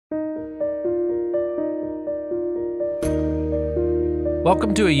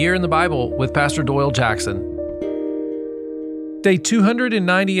Welcome to A Year in the Bible with Pastor Doyle Jackson. Day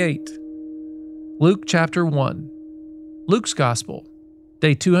 298, Luke chapter 1, Luke's Gospel,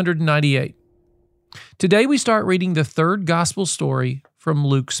 day 298. Today we start reading the third Gospel story from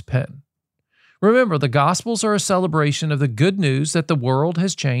Luke's pen. Remember, the Gospels are a celebration of the good news that the world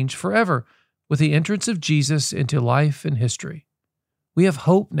has changed forever with the entrance of Jesus into life and history. We have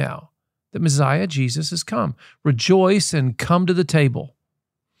hope now that Messiah Jesus has come. Rejoice and come to the table.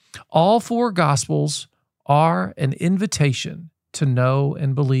 All four Gospels are an invitation to know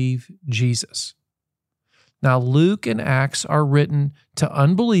and believe Jesus. Now, Luke and Acts are written to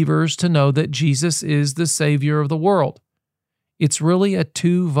unbelievers to know that Jesus is the Savior of the world. It's really a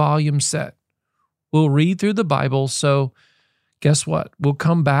 2-volume set. We'll read through the Bible, so guess what? We'll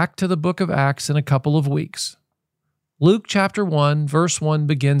come back to the book of Acts in a couple of weeks. Luke chapter 1, verse 1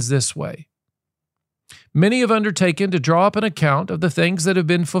 begins this way. Many have undertaken to draw up an account of the things that have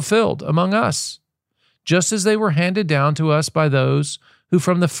been fulfilled among us, just as they were handed down to us by those who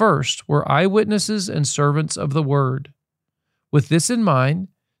from the first were eyewitnesses and servants of the word. With this in mind,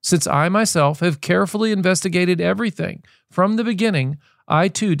 since I myself have carefully investigated everything from the beginning, I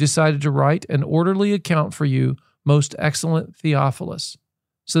too decided to write an orderly account for you, most excellent Theophilus,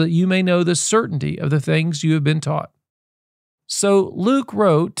 so that you may know the certainty of the things you have been taught. So Luke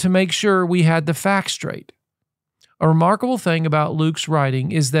wrote to make sure we had the facts straight. A remarkable thing about Luke's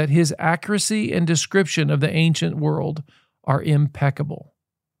writing is that his accuracy and description of the ancient world are impeccable.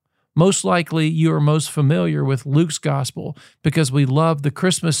 Most likely you are most familiar with Luke's gospel because we love the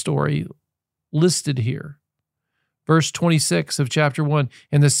Christmas story listed here. Verse 26 of chapter 1,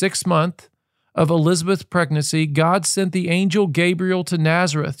 in the 6th month of Elizabeth's pregnancy, God sent the angel Gabriel to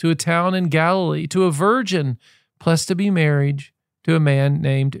Nazareth, to a town in Galilee, to a virgin pledged to be married to a man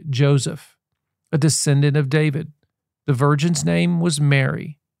named Joseph, a descendant of David. The virgin's name was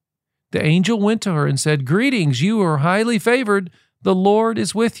Mary. The angel went to her and said, "Greetings, you are highly favored. The Lord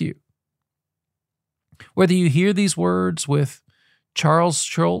is with you." Whether you hear these words with Charles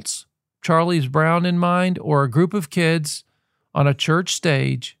Schulz, Charlie Brown in mind, or a group of kids on a church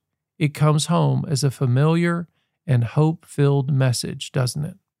stage, it comes home as a familiar and hope-filled message, doesn't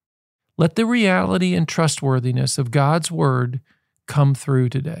it? Let the reality and trustworthiness of God's word come through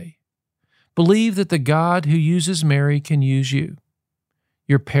today. Believe that the God who uses Mary can use you.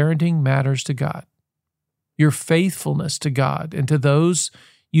 Your parenting matters to God. Your faithfulness to God and to those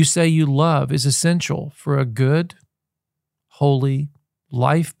you say you love is essential for a good, holy,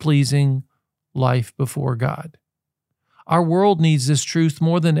 life-pleasing life before God. Our world needs this truth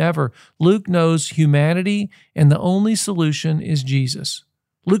more than ever. Luke knows humanity, and the only solution is Jesus.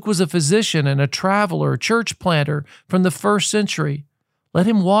 Luke was a physician and a traveler, a church planter from the 1st century. Let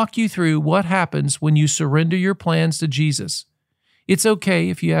him walk you through what happens when you surrender your plans to Jesus. It's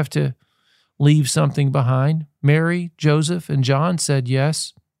okay if you have to leave something behind. Mary, Joseph, and John said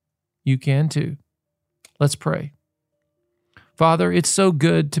yes. You can too. Let's pray. Father, it's so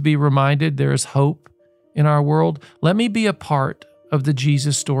good to be reminded there is hope in our world. Let me be a part of the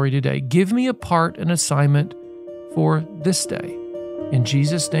Jesus story today. Give me a part and assignment for this day. In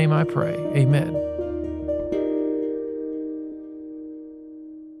Jesus' name I pray. Amen.